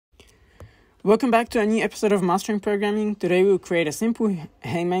Welcome back to a new episode of Mastering Programming. Today we'll create a simple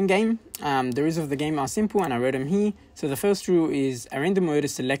hangman game. The rules of the game are simple and I wrote them here. So the first rule is a random word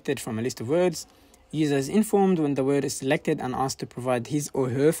is selected from a list of words. User is informed when the word is selected and asked to provide his or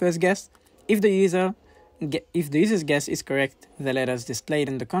her first guess. If the user's guess is correct, the letter is displayed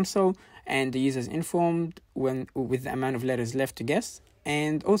in the console and the user is informed with the amount of letters left to guess.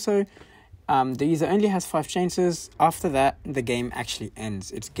 And also, the user only has 5 chances. After that, the game actually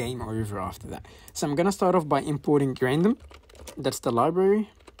ends. It's game over after that. So I'm going to start off by importing random. That's the library.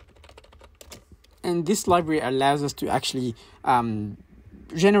 And this library allows us to actually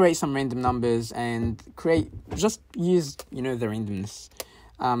generate some random numbers and use the randomness.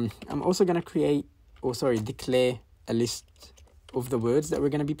 I'm also going to declare a list of the words that we're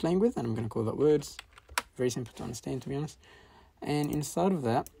going to be playing with. And I'm going to call that words. Very simple to understand, to be honest. And inside of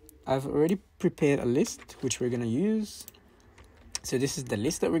that, I've already prepared a list which we're going to use. So this is the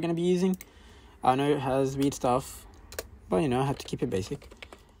list that we're going to be using. I know it has weird stuff, but I have to keep it basic.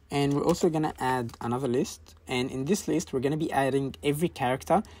 And we're also going to add another list. And in this list, we're going to be adding every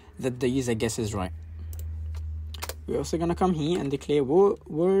character that the user guesses right. We're also going to come here and declare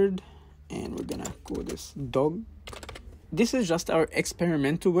word. And we're going to call this dog. This is just our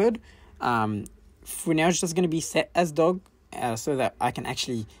experimental word. For now, it's just going to be set as dog. So that I can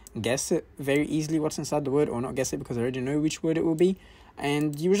actually guess it very easily what's inside the word, or not guess it because I already know which word it will be.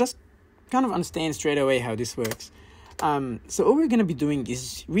 And you will just kind of understand straight away how this works. So all we're going to be doing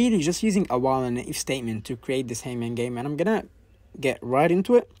is really just using a while and an if statement to create this hangman game. And I'm going to get right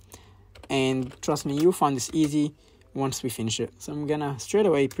into it. And trust me, you'll find this easy once we finish it. So I'm going to straight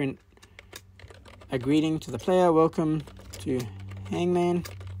away print a greeting to the player. Welcome to Hangman.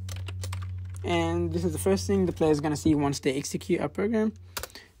 And this is the first thing the player is going to see once they execute our program.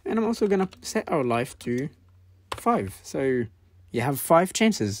 And I'm also going to set our life to 5. So you have 5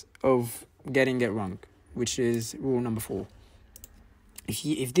 chances of getting it wrong, which is rule number 4.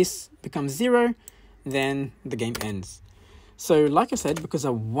 If this becomes 0, then the game ends. So like I said, because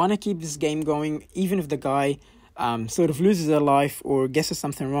I want to keep this game going, even if the guy sort of loses their life or guesses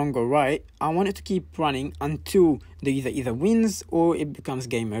something wrong or right, I want it to keep running until the user either wins or it becomes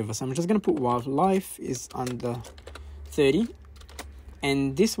game over. So I'm just going to put while life is under 30.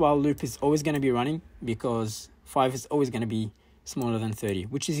 And this while loop is always going to be running because 5 is always going to be smaller than 30,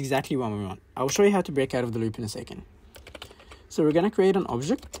 which is exactly what we want. I'll show you how to break out of the loop in a second. So we're going to create an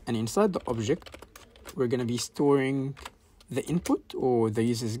object, and inside the object, we're going to be storing the input or the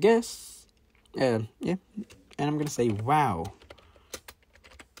user's guess. And I'm going to say, wow,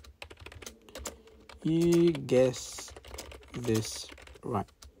 you guess this right.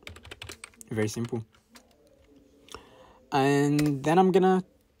 Very simple. And then I'm going to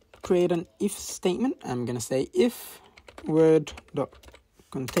create an if statement. I'm going to say if word dot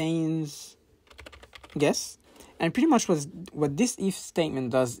contains guess. And pretty much what this if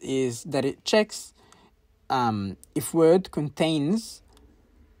statement does is that it checks if word contains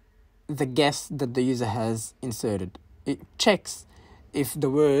the guess that the user has inserted. It checks if the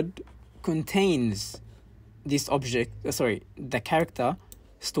word contains this object, the character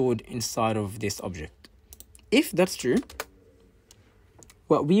stored inside of this object. If that's true,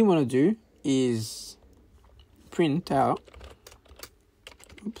 what we want to do is print out,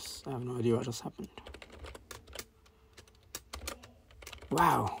 oops, I have no idea what just happened.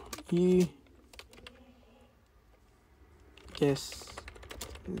 Wow, you guess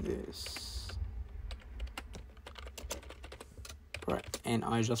this right. And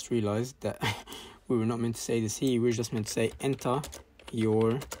I just realized that we were not meant to say this here. We were just meant to say enter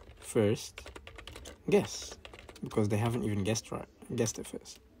your first guess, because they haven't even guessed it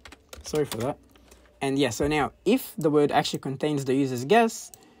first. Sorry for that. And yeah, so now if the word actually contains the user's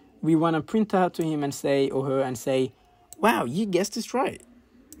guess, we want to print out to him and say, or her, and say, wow, you guessed this right.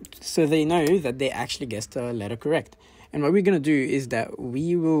 So they know that they actually guessed the letter correct. And what we're going to do is that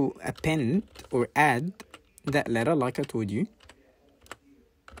we will append or add that letter, like I told you,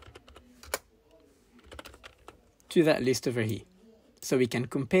 to that list over here. So we can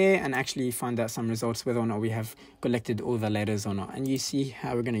compare and actually find out some results whether or not we have collected all the letters or not. And you see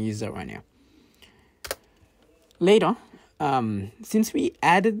how we're going to use that right now. Later, since we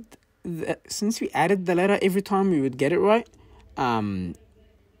added the letter every time we would get it right,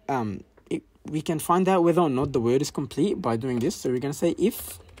 we can find out whether or not the word is complete by doing this. So we're going to say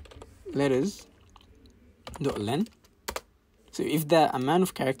if letters dot len. So if the amount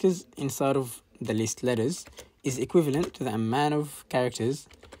of characters inside of the list letters is equivalent to the amount of characters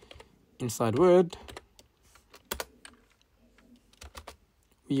inside word,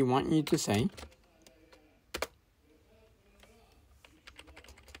 we want you to say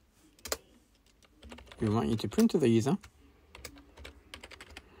we want you to print to the user,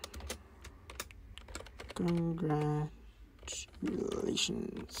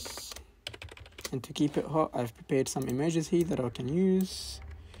 congratulations. And to keep it hot, I've prepared some emojis here that I can use.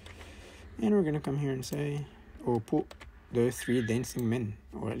 And we're going to come here and say, or put those 3 dancing men,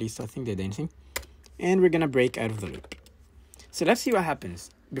 or at least I think they're dancing. And we're going to break out of the loop. So let's see what happens.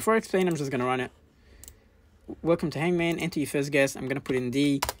 Before I explain, I'm just going to run it. Welcome to Hangman. Enter your first guess. I'm going to put in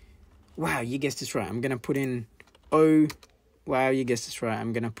D. Wow, you guessed this right. I'm going to put in O. Wow, you guessed this right.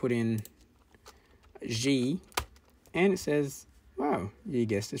 I'm going to put in G. And it says, wow, you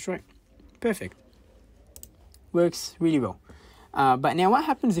guessed this right. Perfect. Works really well. But now what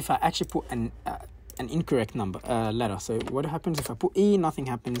happens if I actually put an incorrect letter? So what happens if I put E, nothing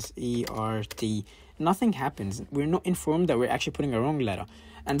happens, E-R-T, nothing happens. We're not informed that we're actually putting a wrong letter.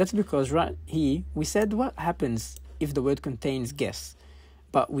 And that's because right here, we said what happens if the word contains guess.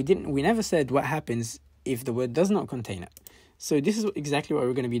 But we never said what happens if the word does not contain it. So this is exactly what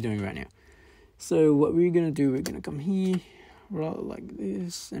we're going to be doing right now. So what we're going to do, we're going to come here, right like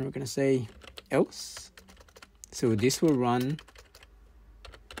this, and we're going to say else. So this will run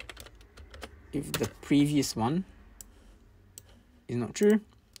if the previous one is not true.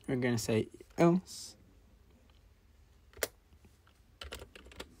 We're going to say else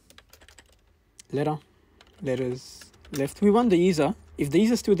letters left. We want the user, if the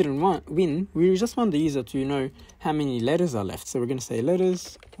user still didn't win, we just want the user to know how many letters are left. So we're going to say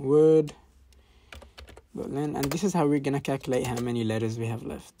letters word, and this is how we're going to calculate how many letters we have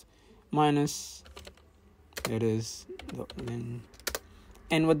left. Minus letters .len.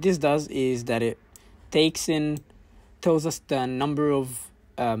 And what this does is that it tells us the number of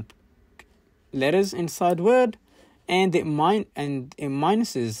letters inside word, and it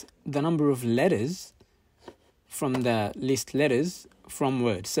minuses the number of letters from the list letters from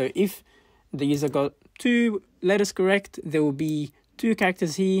word. So if the user got 2 letters correct, there will be 2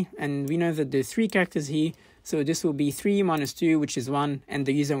 characters here, and we know that there's 3 characters here. So this will be 3 minus 2, which is 1, and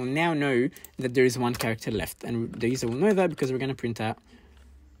the user will now know that there is 1 character left. And the user will know that because we're going to print out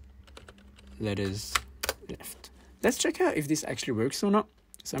letters left. Let's check out if this actually works or not.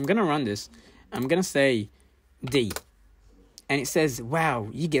 So I'm going to run this. I'm going to say D. And it says, wow,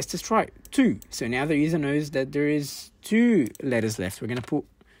 you guessed this right, 2. So now the user knows that there is 2 letters left. We're going to put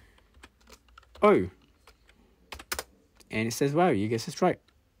O. And it says, wow, you guessed this right,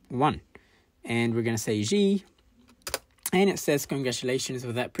 1. And we're going to say G. And it says, congratulations,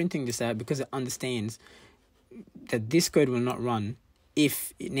 without printing this out because it understands that this code will not run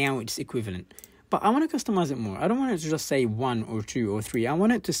if now it's equivalent. But I want to customize it more. I don't want it to just say 1 or 2 or 3. I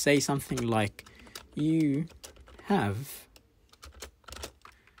want it to say something like, you have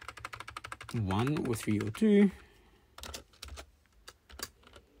 1 or 3 or 2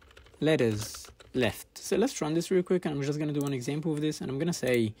 letters left. So let's run this real quick, and I'm just going to do one example of this, and I'm going to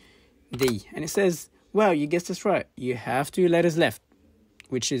say D. And it says, well, you guessed this right. You have 2 letters left,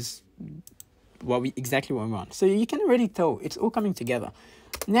 which is exactly what we want. So you can already tell it's all coming together.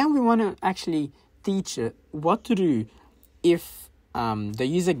 Now we want to actually teach it what to do if the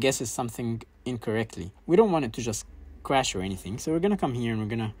user guesses something incorrectly. We don't want it to just crash or anything. So we're going to come here and we're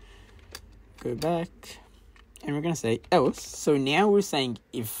going to go back and we're going to say else. So now we're saying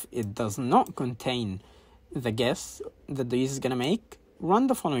if it does not contain the guess that the user is going to make, run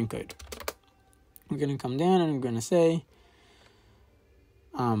the following code. We're going to come down and I'm going to say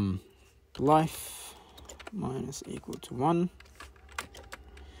life minus equal to 1.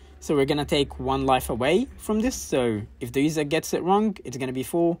 So we're going to take 1 life away from this. So if the user gets it wrong, it's going to be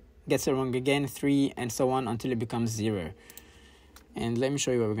 4, gets it wrong again, 3, and so on until it becomes 0. And let me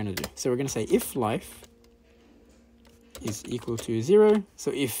show you what we're going to do. So we're going to say if life is equal to 0.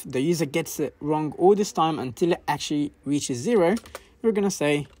 So if the user gets it wrong all this time until it actually reaches 0, we're going to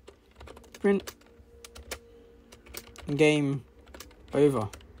say print game over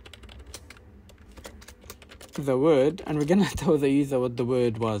the word, and we're going to tell the user what the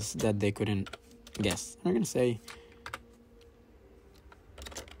word was that they couldn't guess. We're going to say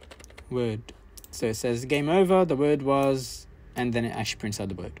word. So it says game over, the word was, and then it actually prints out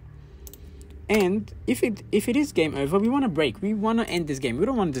the word. And if it is game over, we want to break. We want to end this game. We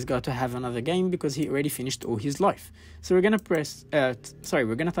don't want this guy to have another game because he already finished all his life. So we're going to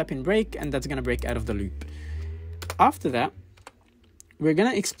we're going to type in break, and that's going to break out of the loop. After that, we're going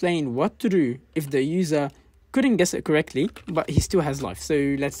to explain what to do if the user couldn't guess it correctly, but he still has life. So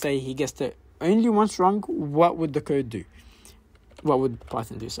let's say he guessed it only once wrong. What would the code do? What would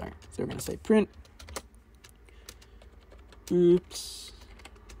Python do? Sorry. So we're going to say print. Oops.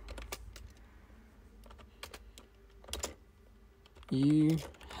 You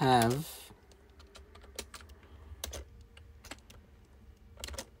have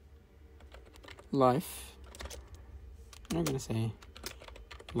life. I'm not gonna say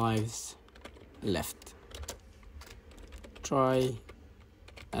lives left. Try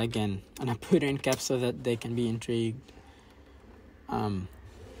again, and I put it in caps so that they can be intrigued.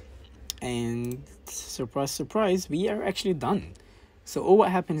 And surprise, surprise, we are actually done. So all what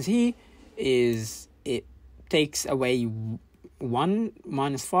happens here is it takes away 1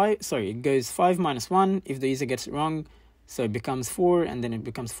 minus 5. Sorry, it goes 5 minus 1 if the user gets it wrong. So it becomes 4, and then it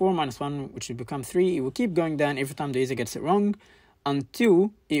becomes 4 minus 1, which will become 3. It will keep going down every time the user gets it wrong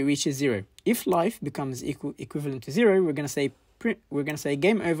until it reaches 0. If life becomes equivalent to 0, we're gonna say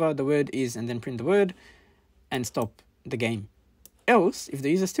game over, the word is, and then print the word and stop the game. Else, if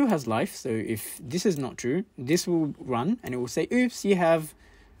the user still has life, so if this is not true, this will run and it will say, oops, you have,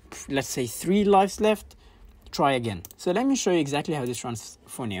 let's say, 3 lives left, try again. So let me show you exactly how this runs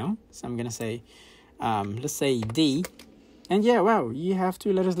for now. So I'm gonna say, let's say D, and yeah, wow, you have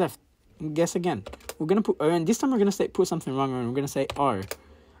 2 letters left. Guess again. We're gonna put O, and this time we're gonna put something wrong, and we're gonna say R.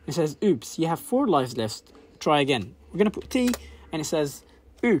 It says, oops, you have 4 lives left, try again. We're gonna put T, and it says,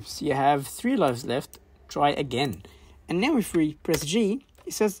 oops, you have 3 lives left, try again. And now if we press G,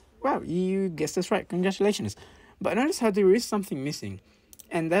 it says, wow, you guessed this right, congratulations. But notice how there is something missing.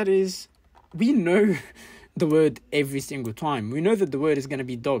 And that is, we know the word every single time. We know that the word is going to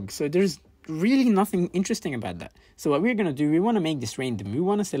be dog. So there's really nothing interesting about that. So what we're going to do, we want to make this random. We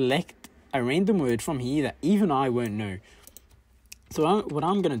want to select a random word from here that even I won't know. So what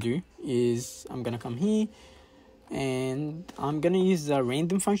I'm going to do is I'm going to come here. And I'm going to use the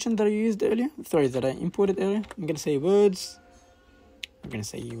random function that I used earlier. Sorry, that I imported earlier. I'm going to say words. I'm going to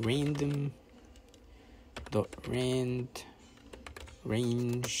say random dot range.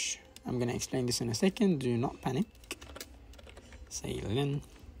 I'm going to explain this in a second. Do not panic. Say len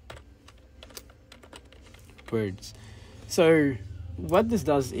words. So what this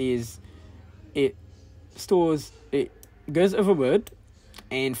does is it goes over word,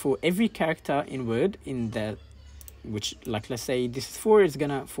 and for every character in word in that, which, like, let's say this is 4, it's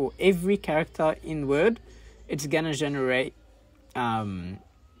gonna, for every character in word, it's gonna generate,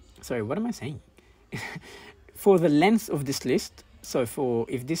 sorry, what am I saying? For the length of this list, so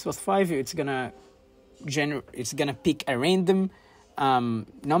if this was 5, it's gonna pick a random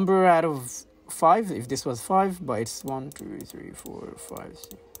number out of 5, if this was 5, but it's 1, 2, 3, 4, 5,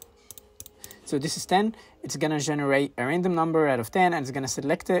 6. So this is 10, it's gonna generate a random number out of 10, and it's gonna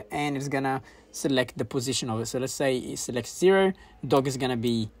select it, and it's gonna select the position of it. So let's say it selects 0, dog is gonna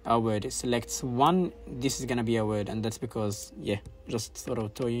be our word. It selects 1, this is gonna be our word, and that's because, yeah, just thought I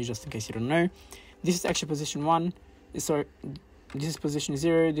would tell you just in case you don't know. This is actually position 1, sorry, this is position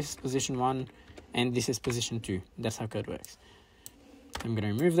 0, this is position 1, and this is position 2. That's how code works. I'm gonna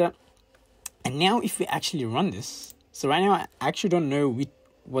remove that. And now if we actually run this, so right now I actually don't know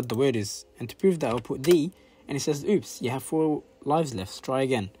what the word is, and to prove that I'll put D, and it says, oops, you have 4 lives left, try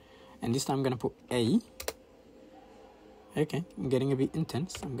again. And this time I'm going to put A. Okay, I'm getting a bit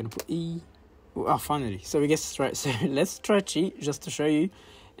intense. I'm going to put E. Oh, finally. So we guessed right. So let's try cheat just to show you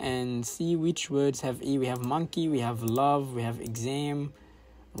and see which words have E. We have monkey, we have love, we have exam,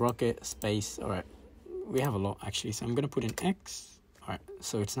 rocket, space. All right, we have a lot actually. So I'm going to put in X. All right,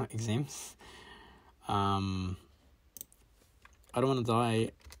 so it's not exams. I don't want to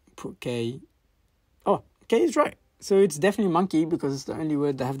die. Put K. Oh, K is right. So it's definitely monkey because it's the only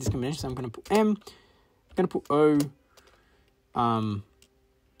word that have this combination. So I'm going to put M. I'm going to put O.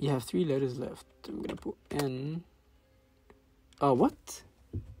 You have 3 letters left. I'm going to put N. Oh, what?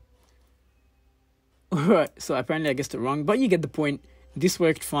 Alright, so apparently I guessed it wrong. But you get the point. This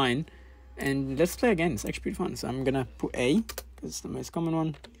worked fine. And let's play again. It's actually pretty fun. So I'm going to put A, because it's the most common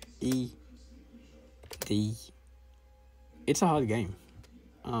one. E. D. It's a hard game.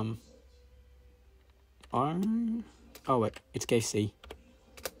 R. Oh wait, it's KC.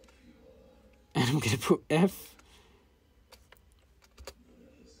 And I'm gonna put F.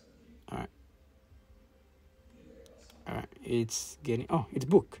 Alright, it's getting, oh, it's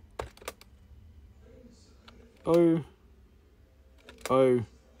book. O.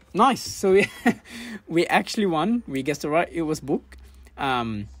 Nice. So we actually won. We guessed it right. It was book.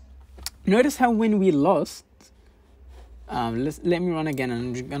 Notice how when we lost, let me run again,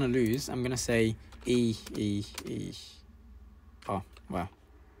 and I'm gonna lose. I'm gonna say E. Oh wow,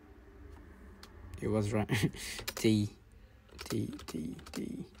 it was right. T.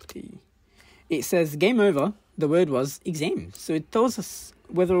 It says game over. The word was exam, so it tells us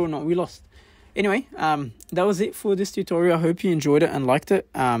whether or not we lost. Anyway, that was it for this tutorial. I hope you enjoyed it and liked it.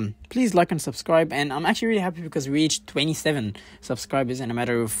 Please like and subscribe, and I'm actually really happy because we reached 27 subscribers in a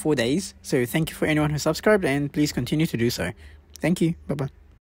matter of 4 days. So thank you for anyone who subscribed, and please continue to do so. Thank you. Bye bye.